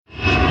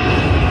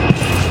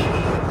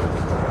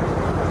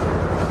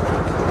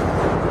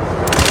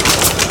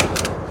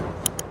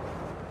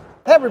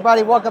Hey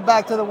everybody, welcome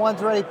back to the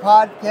One's Ready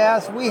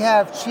podcast. We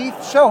have Chief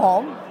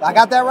Sjoholm. I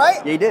got that right?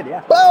 Yeah, you did,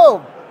 yeah.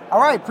 Boom!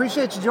 All right,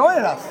 appreciate you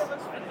joining us.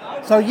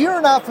 So you're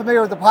not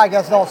familiar with the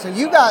podcast at all, so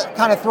you got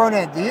kind of thrown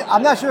in.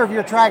 I'm not sure if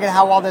you're tracking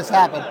how all this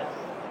happened.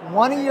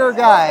 One of your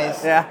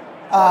guys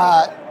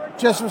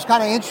just was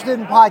kind of interested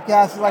in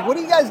podcasts. He's like, what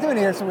are you guys doing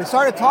here? So we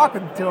started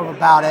talking to him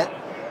about it,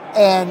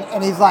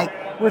 and he's like,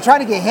 we're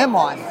trying to get him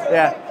on.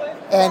 Yeah.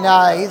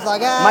 And he's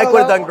like, Mike would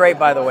have done great,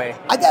 by the way.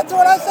 That's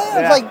what I said.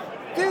 I was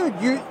like, dude,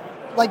 you...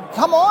 Like,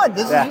 come on!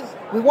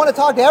 We want to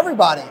talk to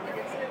everybody,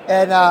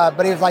 and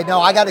but he was like,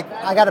 "No, I got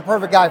a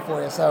perfect guy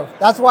for you." So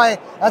that's why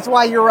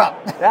you're up.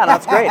 Yeah,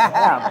 that's great.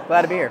 Yeah, I'm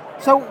glad to be here.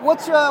 So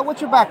what's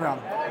your background?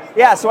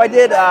 Yeah, so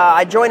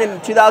I joined in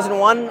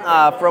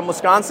 2001 from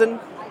Wisconsin,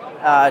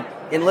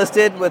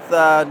 enlisted with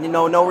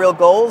no real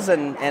goals,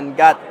 and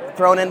got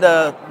thrown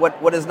into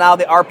what is now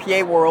the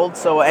RPA world.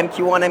 So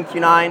MQ1,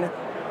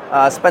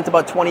 MQ9, spent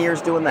about 20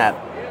 years doing that.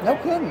 No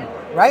kidding,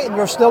 right? And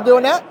you're still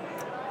doing that?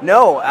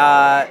 No.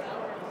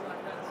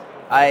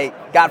 I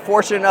got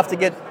fortunate enough to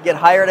get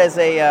hired as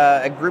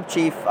a group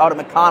chief out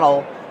at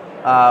McConnell,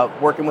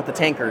 working with the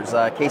tankers,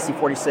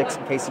 KC-46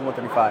 and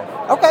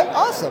KC-135. Okay,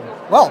 awesome.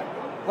 Well,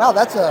 wow,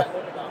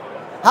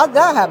 how did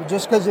that happen?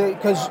 Just because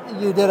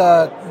you did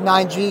a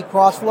 9G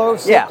cross-flow?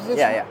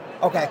 Yeah.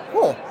 Okay,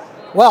 cool.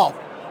 Well,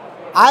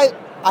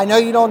 I know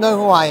you don't know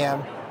who I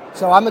am,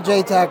 so I'm a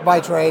JTAC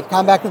by trade,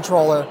 combat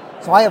controller,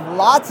 so I have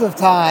lots of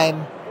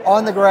time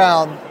on the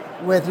ground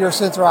with your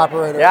sensor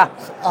operators.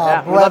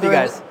 We love you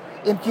guys.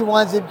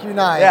 MQ1s,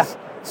 MQ9s. Yeah.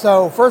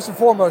 So first and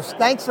foremost,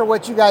 thanks for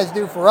what you guys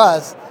do for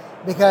us,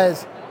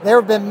 because there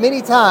have been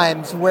many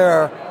times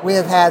where we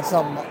have had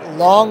some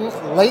long,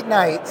 late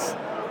nights,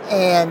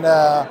 and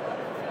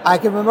I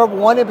can remember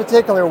one in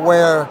particular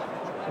where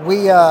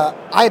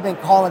I had been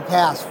calling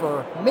CAS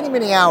for many,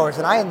 many hours,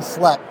 and I hadn't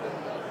slept.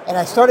 And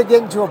I started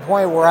getting to a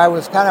point where I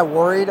was kind of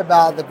worried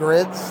about the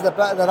grids that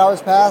I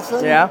was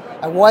passing. Yeah.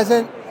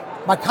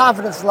 My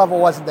confidence level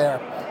wasn't there.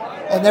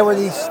 And there were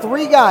these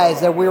three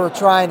guys that we were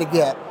trying to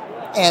get,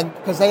 and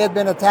because they had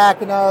been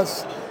attacking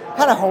us,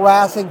 kind of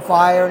harassing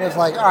fire, and it's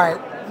like, all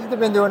right, they've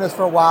been doing this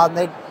for a while,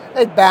 and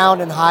they'd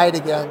bound and hide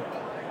again.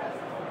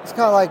 It's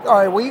kind of like, all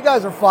right, well, you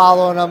guys are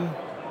following them.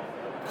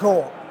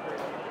 Cool.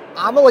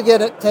 I'm going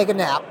to take a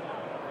nap.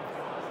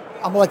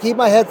 I'm going to keep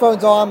my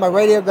headphones on, my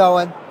radio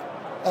going,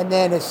 and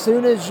then as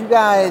soon as you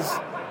guys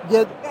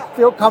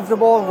feel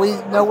comfortable and we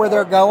know where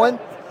they're going,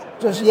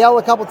 just yell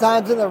a couple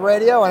times in the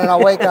radio, and then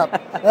I'll wake up.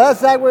 And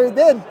that's exactly what we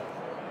did.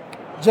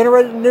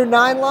 Generated a new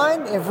 9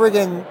 line and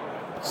friggin'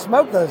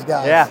 smoked those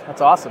guys. Yeah, that's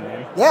awesome,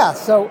 man. Yeah,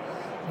 so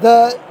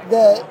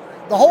the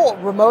whole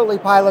remotely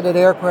piloted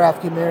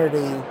aircraft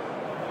community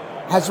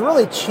has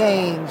really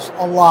changed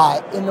a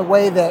lot in the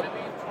way that,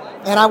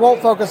 and I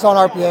won't focus on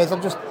RPAs,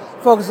 I'm just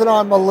focusing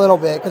on them a little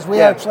bit, because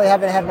we actually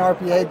haven't had an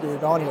RPA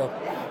dude on here.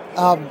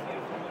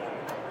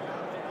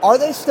 Are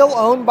they still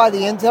owned by the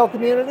Intel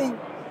community?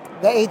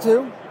 The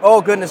A2? Oh,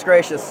 goodness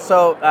gracious.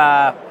 So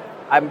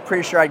I'm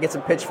pretty sure I'd get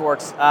some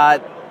pitchforks.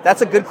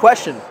 That's a good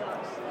question.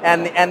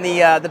 And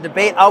the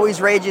debate always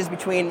rages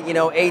between,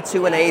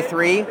 A2 and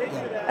A3,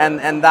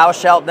 and thou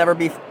shalt never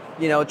be,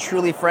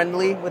 truly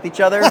friendly with each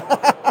other.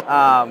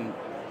 My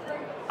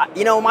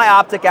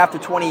optic after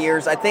 20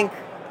 years, I think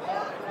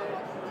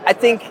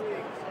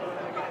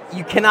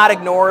you cannot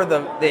ignore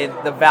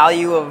the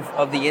value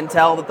of the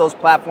intel that those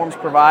platforms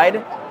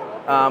provide,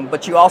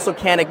 but you also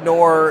can't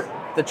ignore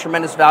the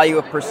tremendous value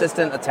of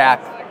persistent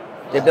attack,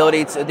 the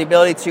ability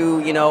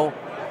to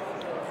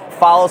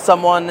follow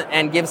someone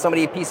and give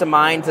somebody a peace of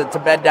mind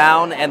to bed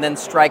down and then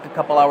strike a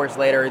couple hours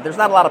later. There's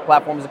not a lot of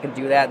platforms that can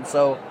do that, and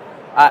so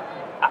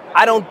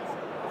I don't.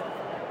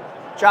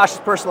 Josh's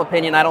personal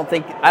opinion, I don't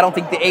think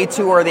the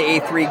A2 or the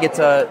A3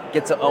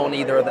 get to own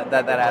either of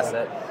that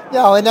asset.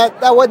 No, and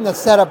that wasn't a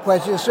setup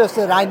question. It's just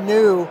that I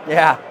knew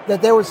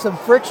that there was some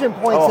friction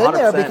points in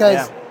there,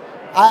 because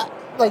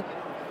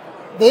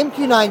the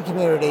MQ9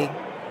 community,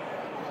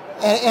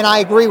 and I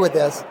agree with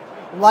this,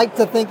 like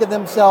to think of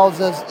themselves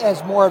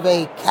as more of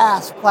a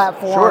CAS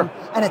platform,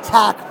 an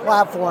attack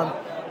platform,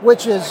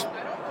 which is,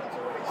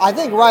 I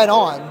think, right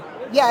on.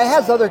 Yeah, it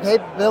has other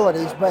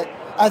capabilities, but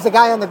as a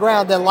guy on the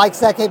ground that likes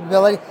that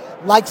capability,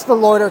 likes the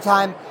loiter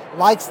time,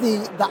 likes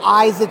the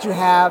eyes that you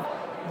have,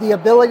 the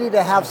ability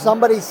to have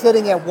somebody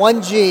sitting at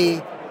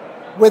 1G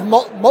with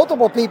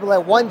multiple people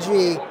at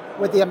 1G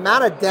with the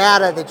amount of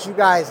data that you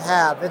guys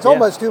have, it's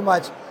almost too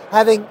much.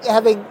 Having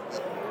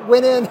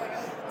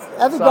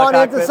gone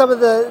into some of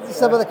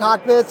the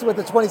cockpits with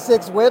the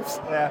 26 whips,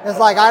 it's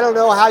like, I don't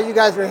know how you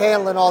guys are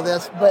handling all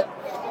this, but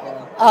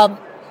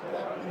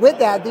with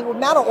that, the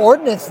amount of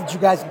ordnance that you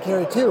guys can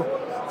carry too,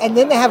 and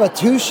then to have a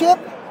 2-ship,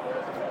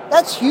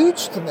 that's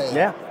huge to me.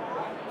 Yeah.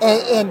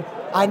 And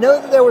I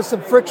know that there was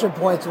some friction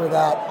points with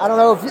that. I don't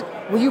know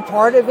were you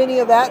part of any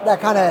of that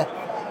kind of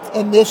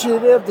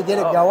initiative to get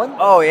it going?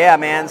 Oh yeah,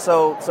 man.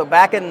 So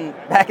back in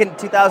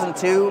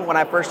 2002 when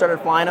I first started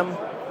flying them,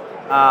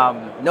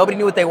 nobody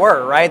knew what they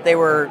were, right? They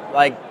were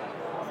like,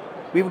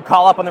 we would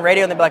call up on the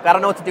radio and they'd be like, I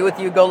don't know what to do with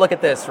you, go look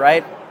at this,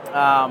 right?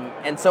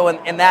 And so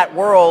in that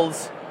world,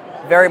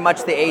 very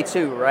much the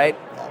A2, right?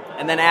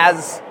 And then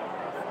as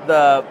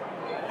the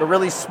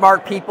really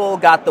smart people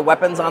got the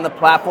weapons on the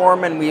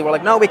platform, and we were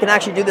like, no, we can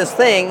actually do this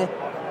thing.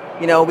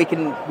 We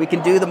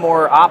can do the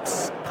more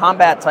ops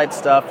combat type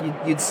stuff.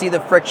 You'd see the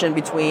friction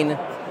between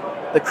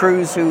the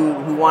crews who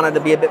wanted to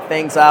be a bit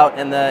fangs out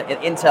and the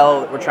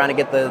intel that were trying to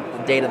get the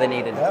data they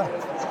needed.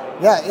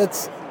 Yeah,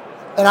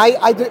 and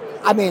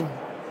I mean,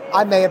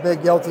 I may have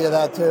been guilty of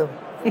that too.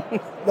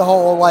 The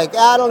whole like,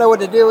 I don't know what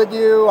to do with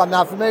you. I'm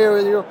not familiar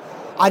with you.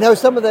 I know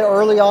some of the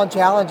early on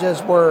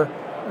challenges were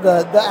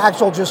the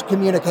actual just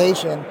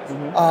communication,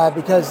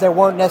 because there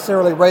weren't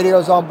necessarily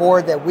radios on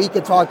board that we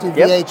could talk to,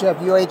 VHF,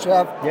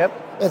 UHF. Yep.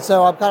 And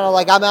so I'm kind of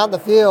like, I'm out in the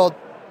field.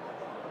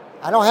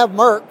 I don't have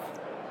Merc.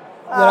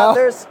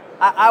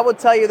 I would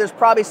tell you there's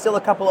probably still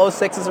a couple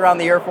 06s around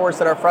the Air Force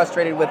that are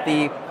frustrated with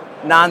the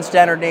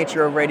non-standard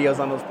nature of radios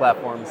on those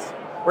platforms.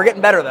 We're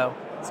getting better, though.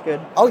 It's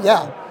good. Oh,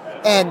 yeah.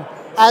 And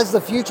as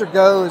the future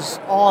goes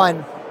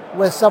on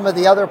with some of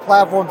the other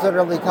platforms that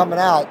are really coming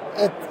out,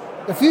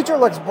 the future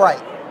looks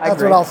bright.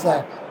 That's what I'll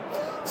say.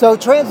 So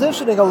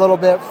transitioning a little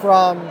bit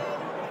from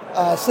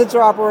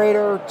sensor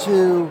operator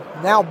to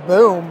now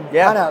boom,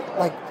 kind of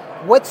like,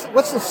 what's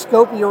the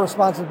scope of your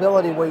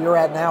responsibility where you're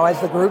at now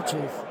as the group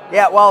chief?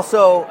 Yeah, well,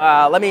 so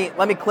let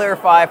me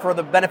clarify for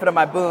the benefit of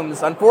my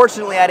booms.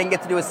 Unfortunately, I didn't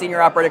get to do a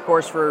senior operator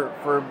course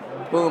for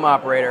boom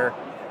operator,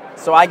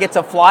 so I get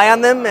to fly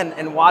on them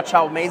and watch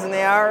how amazing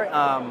they are,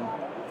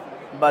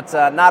 but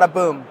not a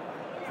boom.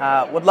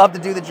 Would love to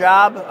do the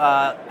job.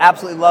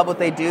 Absolutely love what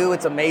they do.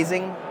 It's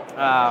amazing,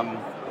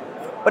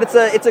 but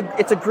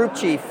it's a group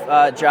chief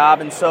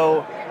job, and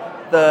so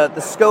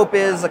the scope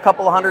is a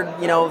couple hundred,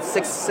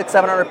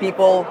 600-700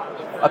 people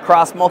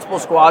across multiple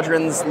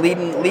squadrons,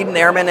 leading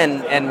airmen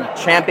and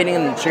championing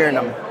and cheering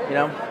them,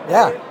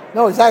 Yeah,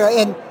 no,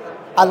 exactly. And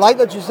I like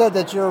that you said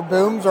that your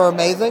booms are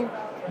amazing,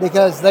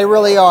 because they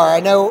really are. I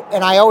know,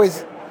 and I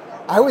always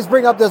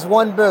bring up this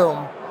one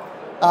boom.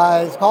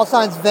 His call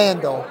sign's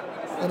Vandal,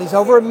 and he's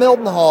over at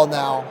Milton Hall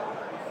now.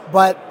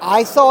 But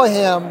I saw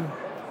him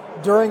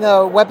during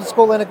a weapons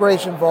school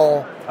integration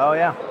bowl. Oh,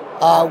 yeah.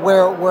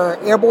 Where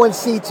Airborne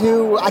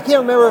C2, I can't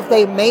remember if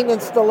they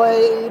maintenance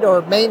delayed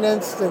or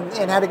maintenance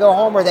and had to go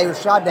home, or they were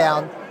shot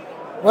down.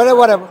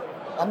 Whatever.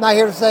 I'm not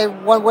here to say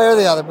one way or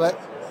the other,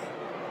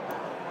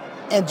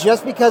 and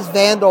just because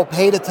Vandal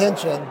paid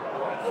attention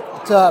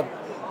to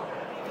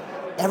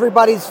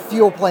everybody's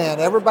fuel plan,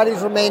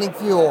 everybody's remaining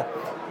fuel,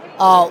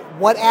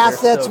 what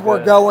assets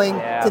were going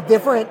to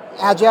different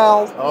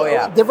agile,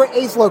 different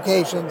ACE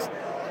locations.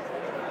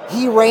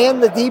 He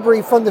ran the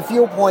debrief from the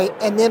fuel point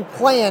and then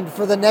planned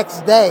for the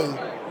next day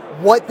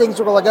what things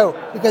were going to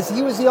go, because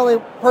he was the only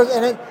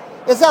person. And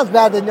it sounds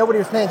bad that nobody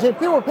was paying attention.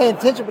 People were paying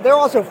attention, but they're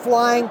also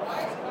flying.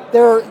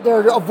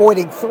 They're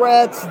avoiding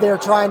threats. They're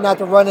trying not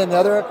to run into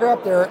other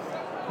aircraft.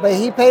 But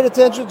he paid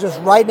attention,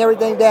 just writing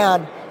everything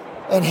down.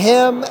 And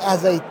him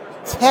as a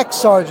tech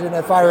sergeant,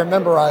 if I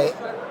remember right,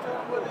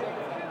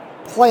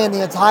 planned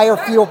the entire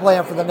fuel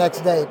plan for the next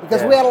day,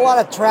 because we had a lot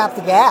of trapped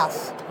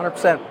gas.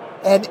 100%.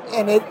 And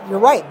you're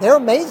right, they're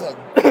amazing.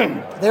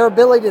 Their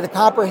ability to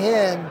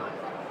comprehend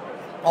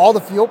all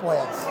the fuel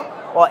plans.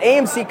 Well,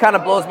 AMC kind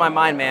of blows my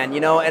mind, man,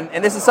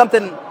 and this is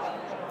something,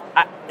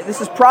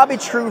 this is probably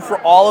true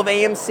for all of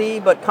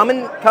AMC, but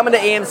coming to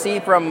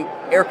AMC from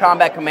Air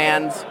Combat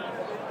Commands,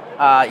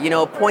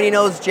 pointy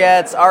nose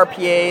jets,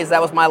 RPAs,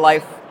 that was my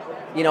life.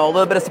 A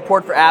little bit of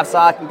support for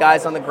AFSOC and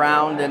guys on the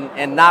ground,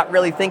 and not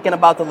really thinking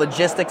about the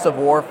logistics of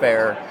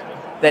warfare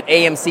that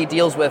AMC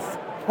deals with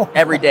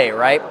every day,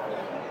 right?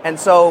 And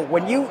so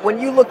when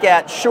you look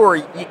at, sure,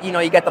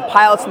 you got the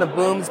pilots and the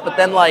booms, but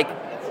then like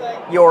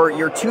your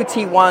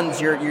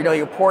 2T1s,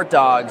 your port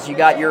dogs, you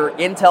got your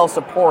intel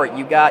support,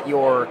 you got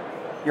your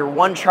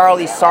 1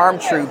 Charlie SARM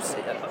troops,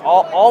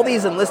 all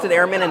these enlisted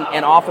airmen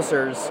and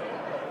officers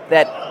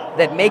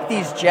that make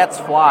these jets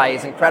fly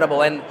is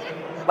incredible. And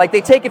like,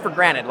 they take it for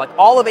granted. Like,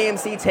 all of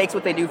AMC takes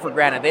what they do for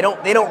granted. They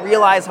don't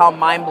realize how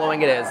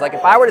mind-blowing it is. Like,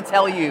 if I were to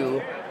tell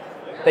you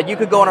that you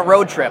could go on a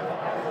road trip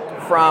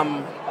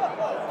from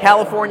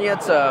California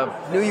to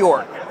New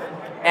York,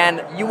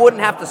 and you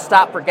wouldn't have to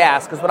stop for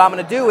gas, because what I'm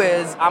going to do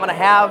is I'm going to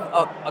have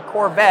a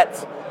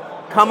Corvette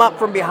come up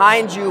from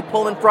behind you,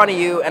 pull in front of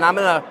you, and I'm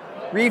going to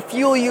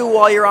refuel you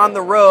while you're on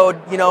the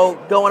road,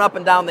 going up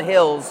and down the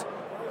hills.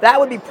 That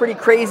would be pretty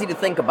crazy to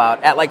think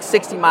about at like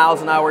 60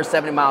 miles an hour,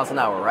 70 miles an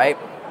hour, right?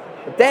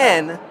 But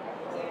then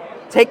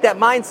take that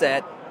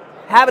mindset,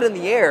 have it in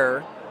the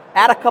air,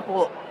 add a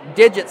couple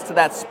digits to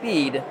that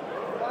speed,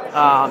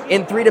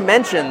 in 3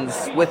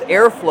 dimensions with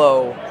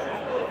airflow,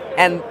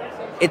 and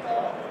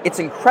it's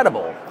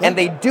incredible. And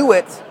they do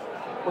it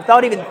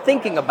without even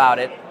thinking about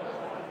it,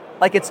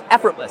 like it's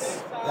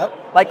effortless.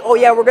 Yep. Like, oh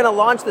yeah, we're going to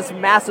launch this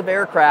massive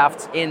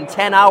aircraft in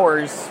 10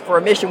 hours for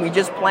a mission we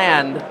just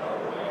planned,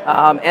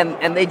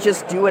 and they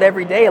just do it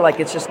every day like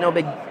it's just no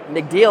big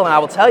deal. And I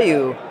will tell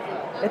you,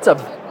 it's a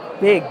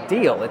big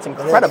deal. It's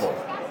incredible.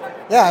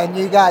 Yeah, and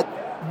you got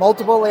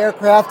multiple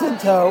aircraft in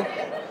tow,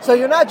 so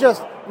you're not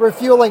just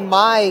refueling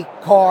my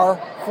car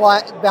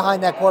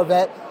behind that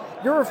Corvette,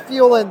 you're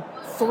refueling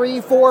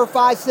 3, 4,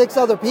 5, 6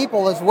 other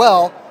people as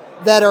well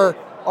that are,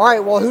 all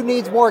right, well, who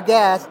needs more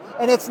gas?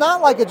 And it's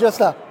not like it's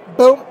just a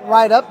boom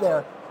right up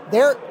there.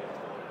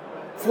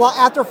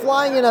 After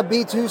flying in a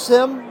B2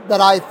 sim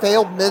that I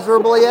failed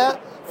miserably at,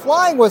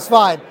 flying was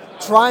fine.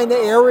 Trying to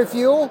air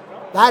refuel,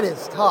 that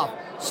is tough.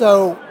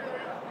 So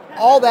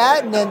all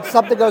that, and then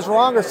something goes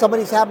wrong or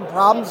somebody's having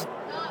problems,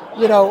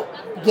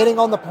 getting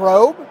on the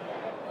probe,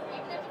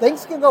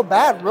 things can go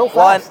bad real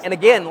fast. Well, and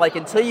again, like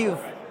until you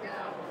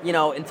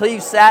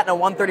sat in a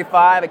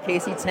 135, a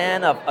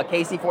KC-10, a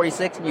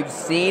KC-46, and you've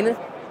seen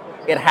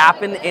it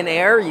happen in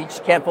air, you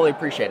just can't fully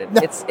appreciate it.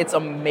 No. It's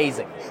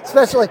amazing.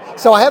 Especially,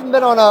 so I haven't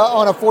been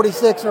on a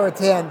 46 or a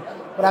 10,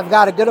 but I've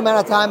got a good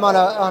amount of time on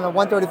a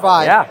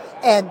 135. Yeah,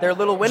 and their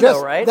little window,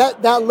 right?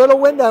 That little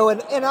window,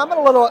 and I'm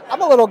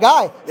a little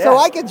guy, so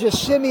I can just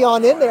shimmy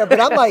on in there.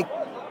 But I'm like,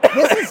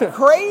 this is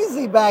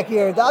crazy back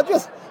here. I'll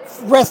just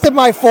rested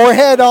my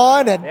forehead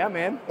on, and yeah,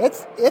 man,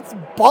 it's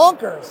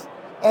bonkers.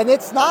 And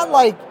it's not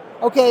like,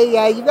 okay,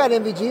 yeah, you've got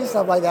MVG and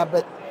stuff like that,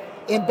 but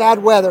in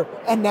bad weather.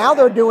 And now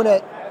they're doing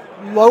it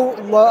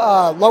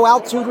low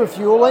altitude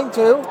refueling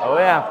too. Oh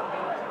yeah.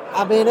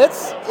 I mean,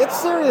 it's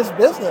serious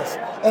business,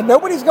 and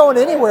nobody's going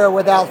anywhere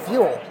without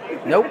fuel.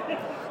 Nope.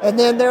 And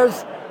then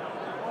there's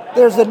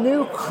a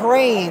new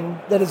crane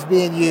that is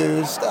being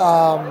used.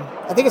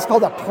 I think it's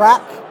called a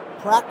Prac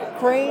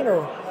crane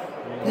or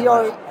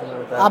PR.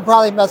 I'm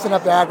probably messing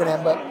up the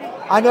acronym, but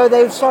I know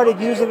they've started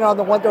using it on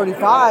the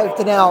 135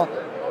 to now,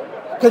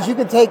 because you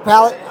can take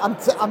pallet. I'm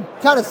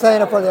kind of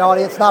saying it for the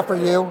audience, not for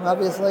you,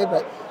 obviously,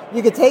 but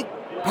you can take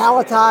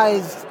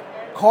palletized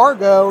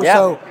cargo. Yeah.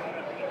 So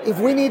if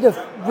we need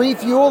to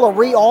refuel or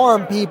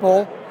rearm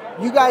people,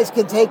 you guys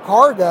can take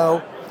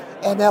cargo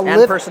and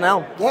lift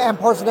personnel. Yeah, and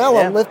personnel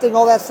and lifting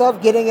all that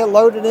stuff, getting it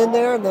loaded in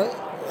there,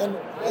 and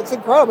it's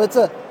incredible.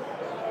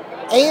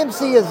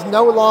 AMC is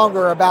no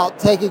longer about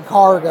taking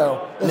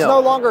cargo. It's no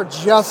longer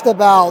just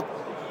about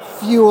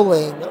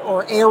fueling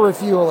or air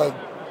refueling.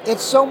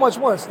 It's so much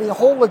more. It's the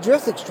whole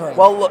logistics train.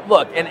 Well,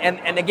 look,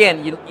 and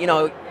again, you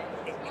know,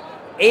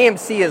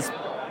 AMC is,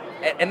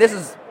 and this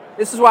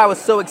is why I was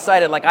so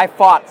excited. Like, I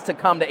fought to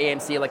come to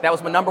AMC. Like, that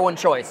was my number one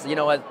choice. You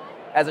know,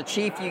 as a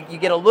chief, you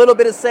get a little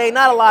bit of say,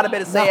 not a lot of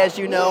bit of say, as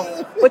you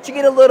know, but you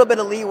get a little bit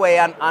of leeway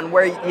on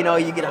where, you know,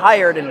 you get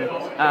hired. And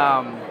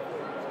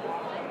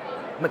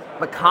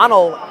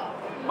McConnell,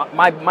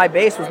 my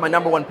base was my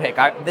number one pick.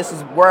 This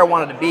is where I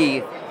wanted to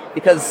be,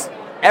 because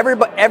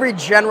every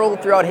general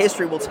throughout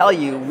history will tell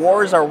you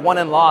wars are won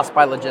and lost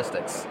by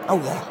logistics.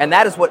 Oh, yeah. And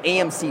that is what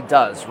AMC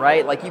does,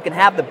 right? Like, you can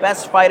have the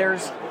best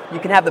fighters, you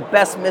can have the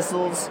best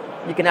missiles,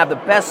 you can have the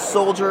best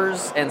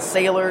soldiers and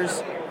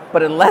sailors,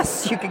 but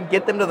unless you can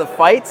get them to the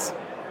fights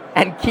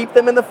and keep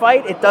them in the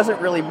fight, it doesn't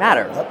really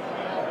matter. Yep.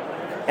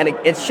 And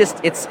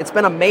it's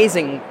been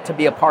amazing to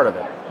be a part of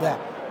it.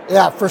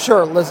 Yeah, for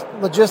sure.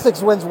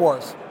 Logistics wins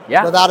wars.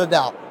 Yeah. Without a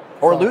doubt.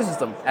 Or loses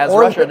them, as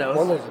Russia knows.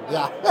 Or loses,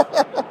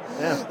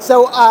 yeah.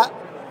 So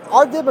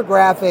our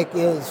demographic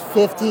is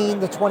 15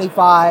 to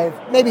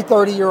 25, maybe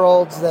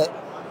 30-year-olds that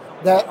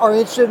are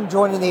interested in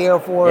joining the Air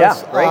Force.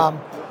 Yeah,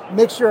 great.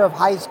 Mixture of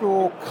high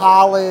school,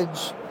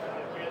 college,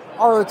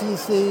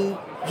 ROTC,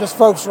 just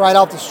folks right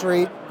off the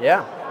street.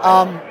 Yeah.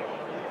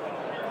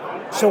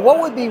 So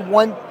what would be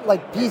one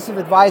piece of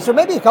advice, or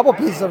maybe a couple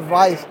pieces of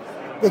advice,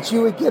 that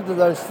you would give to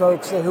those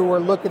folks who are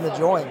looking to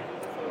join?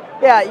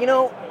 Yeah, you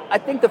know, I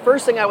think the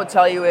first thing I would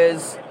tell you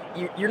is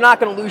you're not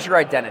going to lose your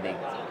identity,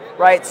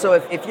 right? So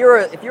if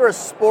you're a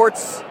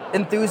sports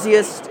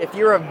enthusiast, if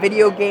you're a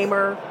video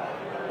gamer,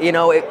 you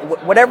know,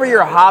 whatever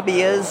your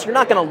hobby is, you're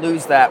not going to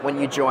lose that when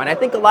you join. I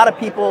think a lot of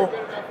people,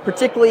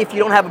 particularly if you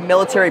don't have a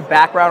military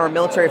background or a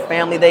military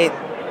family, they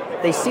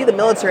see the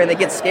military and they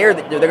get scared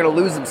that they're going to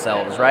lose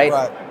themselves, right?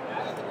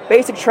 Right.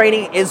 Basic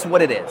training is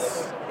what it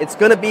is. It's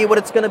going to be what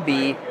it's going to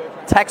be.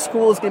 Tech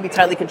school is going to be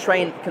tightly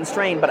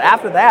constrained, but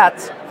after that,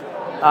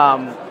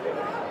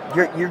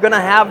 you're going to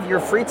have your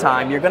free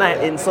time.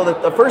 And so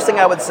the first thing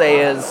I would say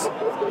is,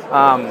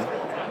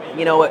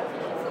 you know,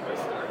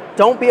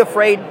 don't be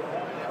afraid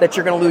that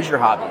you're going to lose your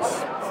hobbies.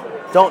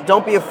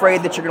 Don't be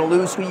afraid that you're going to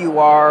lose who you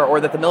are, or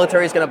that the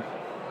military is going to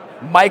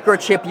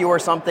microchip you or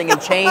something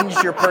and change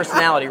your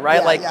personality,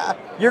 right?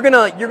 You're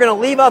gonna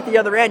leave out the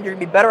other end. You're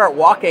gonna be better at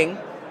walking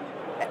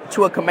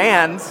to a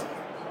command,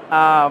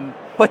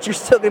 but you're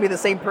still gonna be the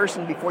same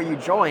person before you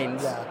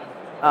joined.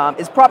 Yeah.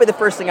 Is probably the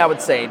first thing I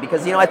would say,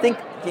 because, you know, I think,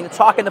 you know,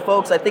 talking to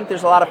folks, I think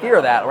there's a lot of fear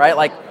of that, right?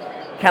 Like,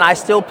 can I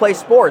still play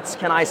sports?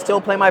 Can I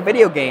still play my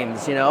video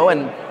games? You know,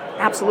 and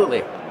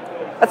absolutely,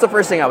 that's the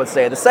first thing I would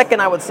say. The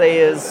second I would say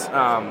is,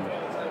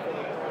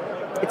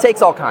 it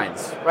takes all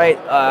kinds, right?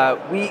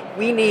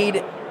 We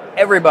need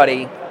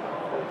everybody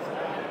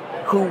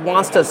who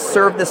wants to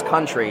serve this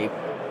country.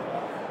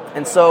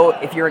 And so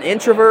if you're an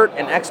introvert,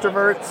 an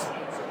extrovert,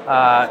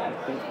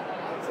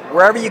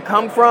 wherever you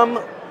come from,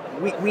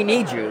 we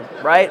need you,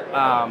 right?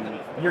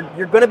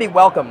 You're going to be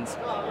welcomed.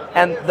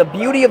 And the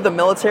beauty of the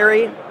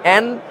military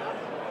and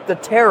the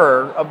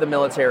terror of the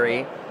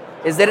military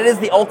is that it is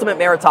the ultimate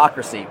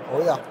meritocracy.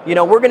 Oh, yeah. You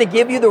know, we're going to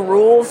give you the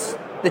rules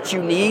that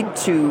you need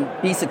to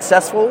be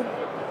successful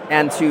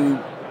and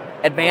to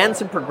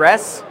advance and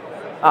progress.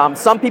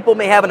 Some people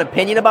may have an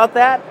opinion about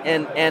that,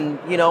 and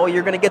you know,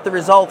 you're going to get the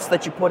results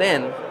that you put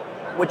in,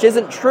 which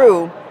isn't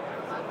true,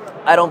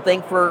 I don't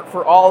think,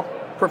 for all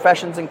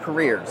professions and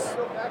careers.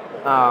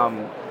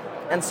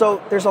 And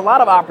so there's a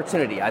lot of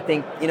opportunity. I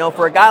think, you know,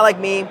 for a guy like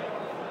me,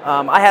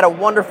 I had a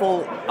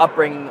wonderful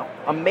upbringing,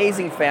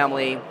 amazing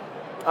family,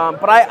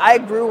 but I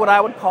grew what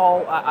I would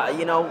call,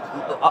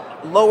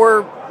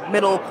 lower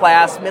middle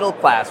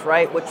class,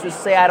 right? Which is to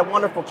say I had a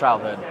wonderful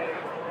childhood.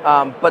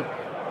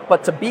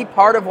 But to be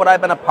part of what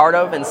I've been a part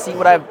of and see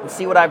what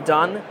I've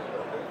done,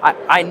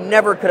 I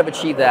never could have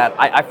achieved that.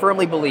 I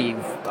firmly believe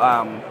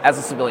as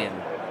a civilian.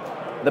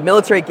 The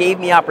military gave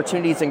me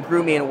opportunities and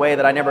grew me in a way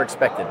that I never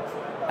expected.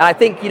 And I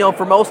think, you know,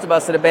 for most of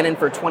us that have been in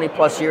for 20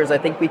 plus years, I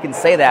think we can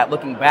say that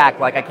looking back.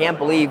 Like, I can't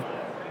believe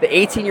the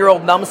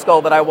 18-year-old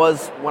numbskull that I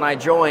was when I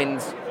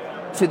joined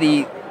to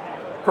the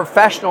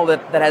professional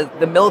that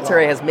the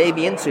military has made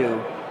me into.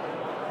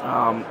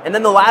 And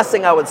then the last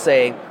thing I would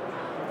say,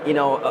 you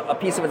know, a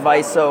piece of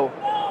advice. So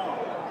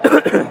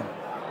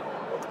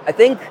I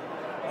think,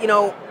 you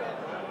know,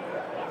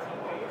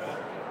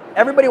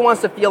 everybody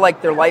wants to feel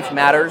like their life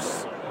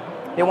matters.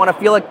 They want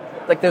to feel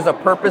like there's a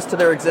purpose to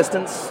their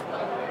existence.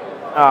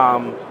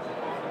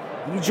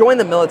 You join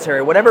the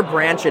military, whatever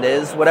branch it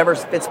is, whatever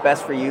fits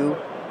best for you,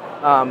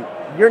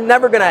 you're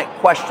never going to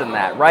question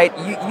that, right?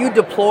 You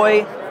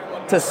deploy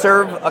to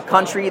serve a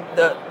country.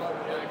 The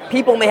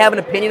people may have an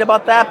opinion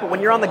about that, but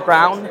when you're on the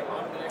ground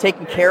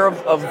taking care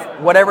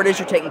of whatever it is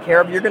you're taking care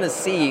of, you're going to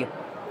see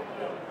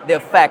the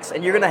effects,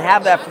 and you're going to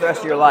have that for the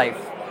rest of your life.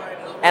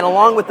 And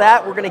along with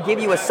that, we're going to give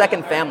you a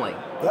second family,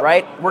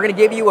 right? We're going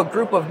to give you a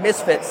group of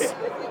misfits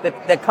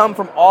that come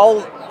from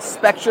all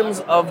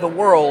spectrums of the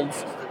world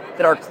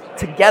that are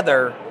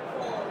together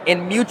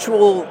in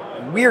mutual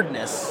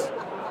weirdness,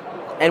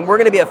 and we're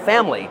going to be a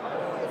family,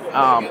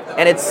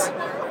 and it's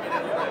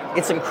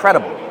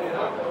incredible.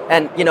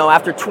 And you know,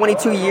 after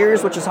 22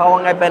 years, which is how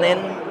long I've been in,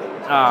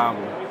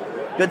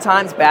 good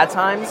times, bad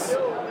times,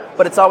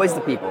 but it's always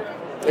the people.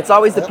 It's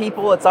always the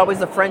people. It's always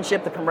the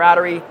friendship, the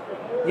camaraderie.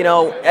 You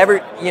know,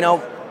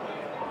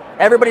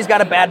 everybody's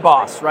got a bad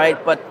boss,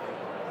 right? But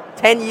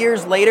 10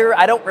 years later,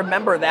 I don't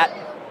remember that.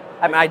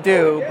 I mean, I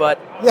do, but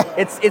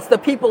it's the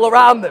people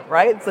around them,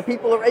 right? It's the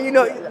people around, you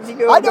know.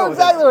 I know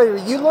exactly what you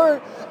mean. You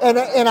learn,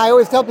 and I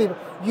always tell people,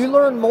 you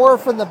learn more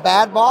from the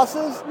bad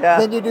bosses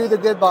than you do the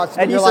good bosses.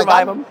 And you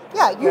survive them.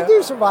 Yeah, you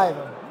do survive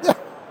them.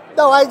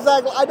 No, I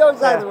know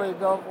exactly what you're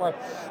going for.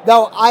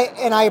 No,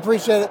 I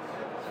appreciate it.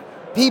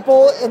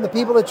 People and the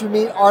people that you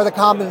meet are the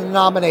common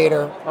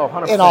denominator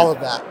in all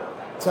of that.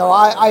 So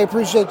I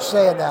appreciate you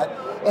saying that.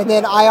 And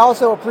then I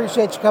also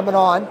appreciate you coming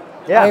on.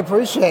 Yeah. I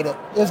appreciate it.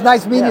 It was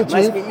nice meeting you, Chief.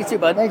 Nice to meet you too,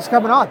 bud. Thanks for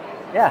coming on.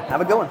 Yeah,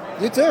 have a good one.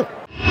 You too.